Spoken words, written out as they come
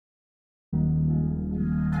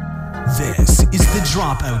This is the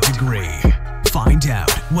Dropout Degree. Find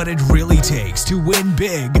out what it really takes to win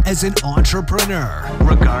big as an entrepreneur,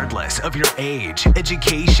 regardless of your age,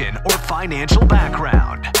 education, or financial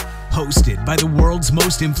background. Hosted by the world's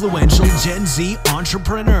most influential Gen Z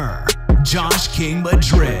entrepreneur, Josh King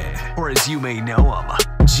Madrid, or as you may know him,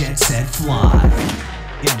 Jet Set Fly.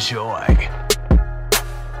 Enjoy.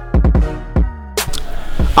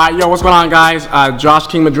 Alright, yo, what's going on, guys? Josh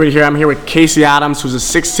King Madrid here. I'm here with Casey Adams, who's a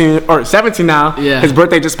 17 now. Yeah. His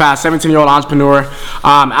birthday just passed. 17-year-old entrepreneur,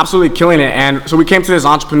 absolutely killing it. And so we came to this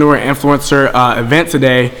entrepreneur influencer event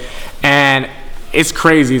today, and it's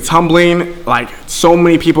crazy. It's humbling. Like, so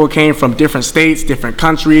many people came from different states, different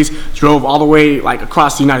countries, drove all the way like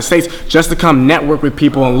across the United States just to come network with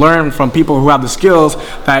people and learn from people who have the skills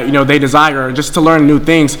that they desire, just to learn new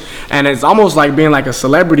things. And it's almost like being like a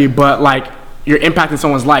celebrity, but like you're impacting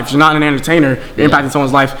someone's life. You're not an entertainer, you're impacting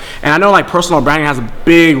someone's life. And I know like personal branding has a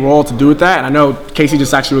big role to do with that. And I know Casey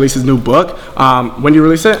just actually released his new book. When did you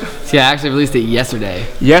release it? Yeah, I actually released it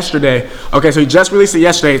yesterday. Okay, so you just released it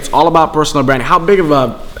yesterday. It's all about personal branding. How big of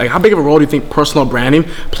a role do you think personal branding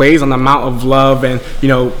plays on the amount of love and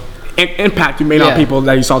impact you made on people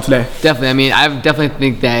that you saw today? Definitely. I mean, I definitely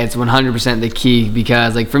think that it's 100% the key,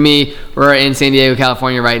 because like for me, we're in San Diego,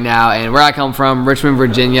 California right now, and where I come from, Richmond,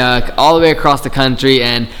 Virginia, all the way across the country,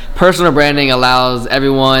 and personal branding allows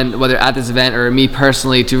everyone, whether at this event or me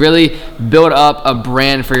personally, to really build up a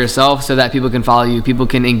brand for yourself so that people can follow you, people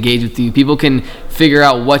can engage with you, people can figure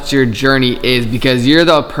out what your journey is, because you're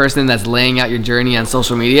the person that's laying out your journey on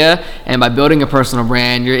social media. And by building a personal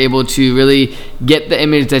brand, you're able to really get the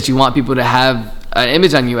image that you want people to have an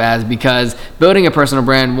image on you as, because building a personal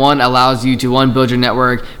brand, one, allows you to build your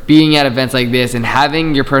network, being at events like this and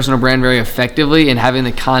having your personal brand very effectively, and having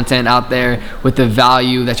the content out there with the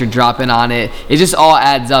value that you're dropping on it. It just all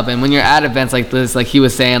adds up. And when you're at events like this, like he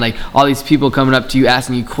was saying, like all these people coming up to you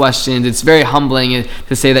asking you questions, it's very humbling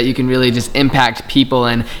to say that you can really just impact people.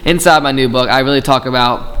 And inside my new book, I really talk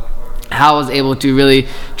about how I was able to really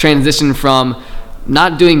transition from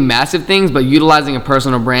not doing massive things, but utilizing a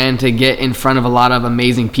personal brand to get in front of a lot of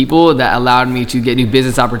amazing people that allowed me to get new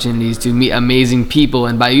business opportunities, to meet amazing people.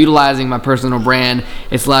 And by utilizing my personal brand,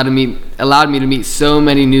 it's allowed me to meet so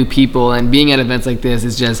many new people. And being at events like this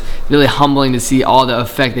is just really humbling to see all the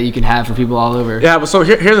effect that you can have for people all over. Yeah, but so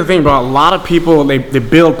here's the thing, bro. A lot of people, they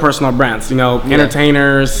build personal brands.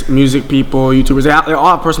 Entertainers, music people, YouTubers, they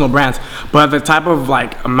all have personal brands. But the type of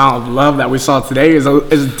like amount of love that we saw today is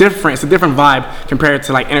different. It's a different vibe compared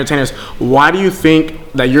to like entertainers. Why do you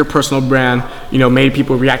think that your personal brand, made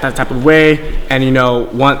people react that type of way and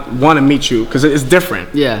want to meet you? Because it's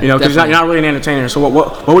different. Yeah, because you're not really an entertainer. So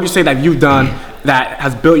what would you say that you've done that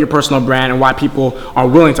has built your personal brand, and why people are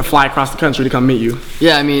willing to fly across the country to come meet you?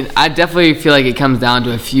 Yeah, I mean, I definitely feel like it comes down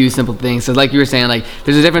to a few simple things. So like you were saying, like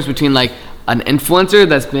there's a difference between like an influencer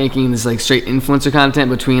that's making this like straight influencer content,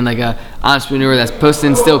 between like a entrepreneur that's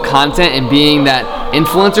posting still content and being that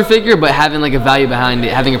influencer figure, but having like a value behind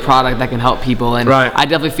it, having a product that can help people. And right. I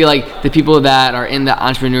definitely feel like the people that are in the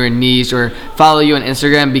entrepreneur niche or follow you on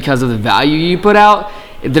Instagram because of the value you put out,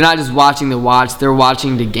 they're not just watching to watch, they're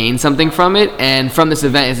watching to gain something from it. And from this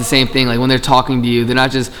event, it's the same thing. Like when they're talking to you, they're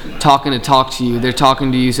not just talking to talk to you, they're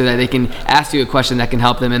talking to you so that they can ask you a question that can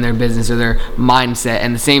help them in their business or their mindset.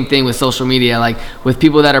 And the same thing with social media, like with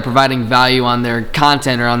people that are providing value on their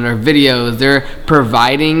content or on their videos, they're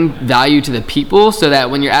providing value to the people, so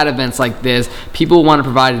that when you're at events like this, people want to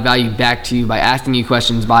provide value back to you by asking you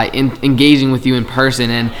questions, by engaging with you in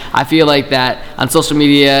person. And I feel like that on social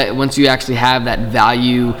media, once you actually have that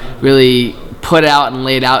value really put out and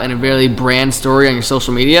laid out in a very brand story on your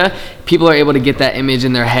social media, people are able to get that image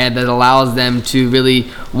in their head that allows them to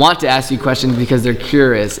really want to ask you questions, because they're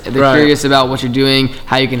curious. They're curious about what you're doing,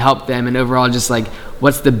 how you can help them, and overall just like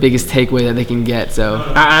what's the biggest takeaway that they can get. So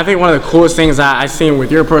I think one of the coolest things that I've seen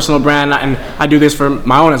with your personal brand, and I do this for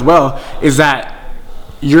my own as well, is that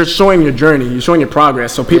you're showing your journey, you're showing your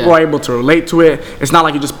progress, so people are able to relate to it. It's not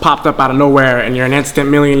like you just popped up out of nowhere and you're an instant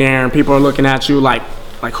millionaire and people are looking at you like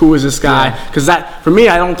who is this guy? Because that, for me,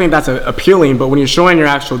 I don't think that's appealing. But when you're showing your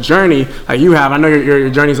actual journey, like you have, I know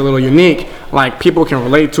your journey's a little unique. Like people can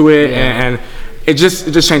relate to it, and it just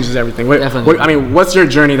changes everything. What's your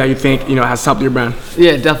journey that you think has helped your brand?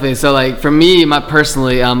 Yeah, definitely. So like for me,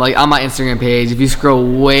 personally, like on my Instagram page, if you scroll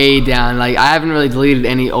way down, like I haven't really deleted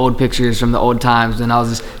any old pictures from the old times when I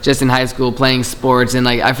was just in high school playing sports. And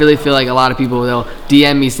like I really feel like a lot of people, they'll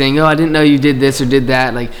DM me saying, "Oh, I didn't know you did this or did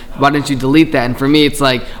that." Like why didn't you delete that? And for me, it's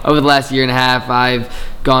like over the last year and a half, I've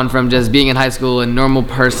gone from just being in high school a normal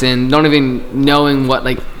person, don't even knowing what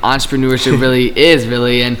like entrepreneurship really is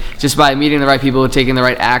really, and just by meeting the right people, taking the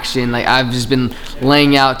right action, like I've just been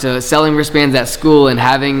laying out to selling wristbands at school and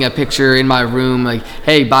having a picture in my room like,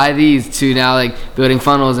 hey, buy these, to now like building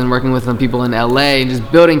funnels and working with some people in LA and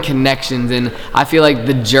just building connections. And I feel like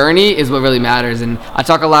the journey is what really matters. And I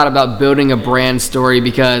talk a lot about building a brand story,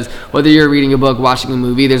 because whether you're reading a book, watching a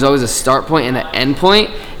movie, there's always a start point and an end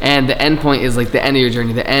point, and the end point is like the end of your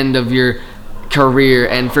journey, the end of your career.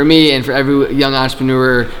 And for me and for every young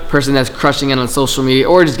entrepreneur, person that's crushing it on social media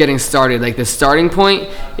or just getting started, like the starting point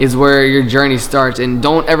is where your journey starts. And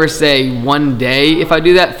don't ever say one day if I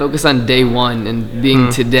do that. Focus on day one and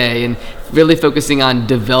being today, and really focusing on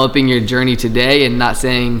developing your journey today and not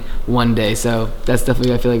saying one day. So that's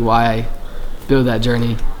definitely, I feel like, why I build that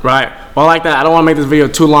journey. Right. Well, I like that. I don't want to make this video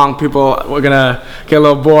too long. People, we're going to get a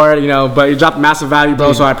little bored, you know, but you dropped massive value, bro.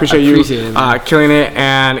 Dude, so I appreciate you killing it.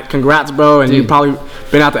 And congrats, bro. And you've probably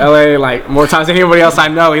been out to LA like more times than anybody else I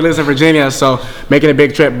know. He lives in Virginia, so making a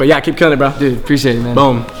big trip. But yeah, keep killing it, bro. Dude, appreciate it, man.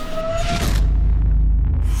 Boom.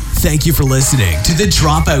 Thank you for listening to The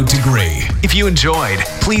Dropout Degree. If you enjoyed,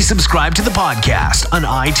 please subscribe to the podcast on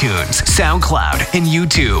iTunes, SoundCloud, and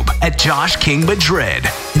YouTube at Josh King Madrid.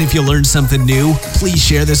 And if you learned something new, please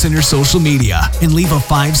share this on your social media and leave a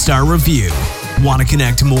 5-star review. Want to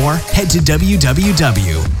connect more? Head to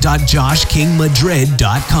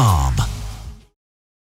www.joshkingmadrid.com.